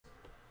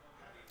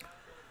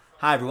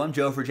Hi everyone,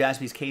 Joe for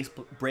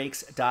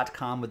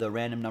jaspyscasebreaks.com with a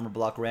random number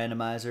block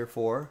randomizer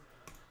for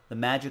the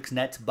Magic's,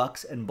 Nets,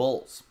 Bucks, and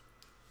Bulls.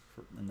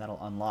 And that'll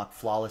unlock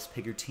Flawless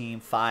Pick Your Team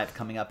 5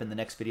 coming up in the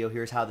next video.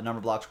 Here's how the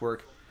number blocks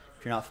work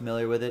if you're not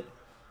familiar with it.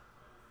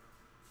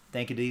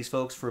 Thank you to these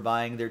folks for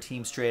buying their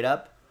team straight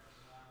up.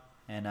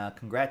 And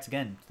congrats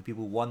again to the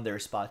people who won their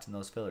spots in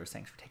those fillers.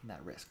 Thanks for taking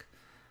that risk.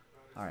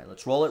 All right,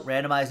 let's roll it.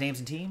 Randomize names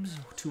and teams.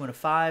 2 and a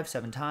 5,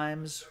 7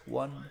 times.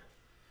 1,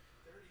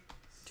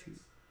 2,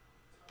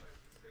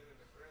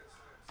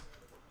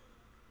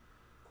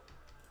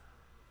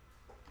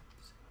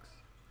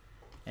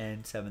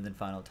 and 7th and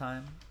final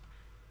time.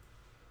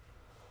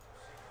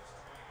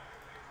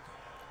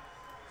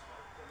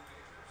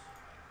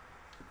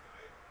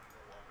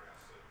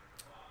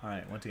 All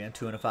right, once again,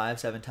 2 and a 5,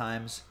 7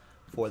 times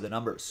for the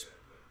numbers.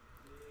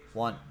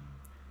 1,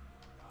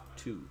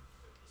 2,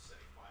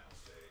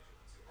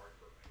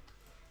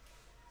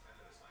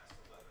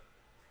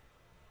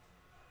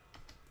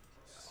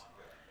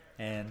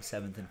 and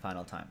 7th and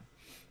final time.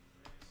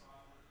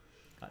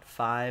 Got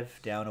 5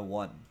 down to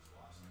 1.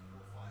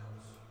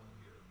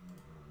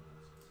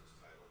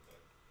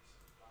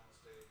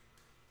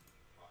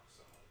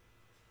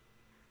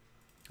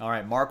 All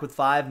right, Mark with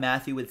 5,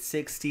 Matthew with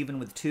 6, Stephen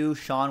with 2,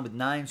 Sean with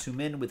 9,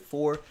 Sumin with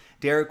 4,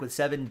 Derek with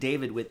 7,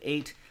 David with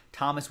 8,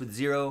 Thomas with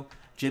 0,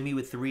 Jimmy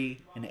with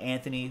 3, and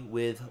Anthony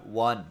with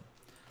 1.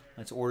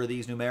 Let's order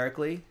these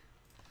numerically.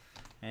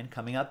 And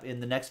coming up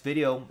in the next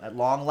video, at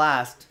long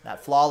last,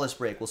 that flawless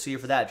break. We'll see you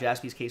for that,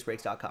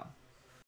 jaspyscasebreaks.com.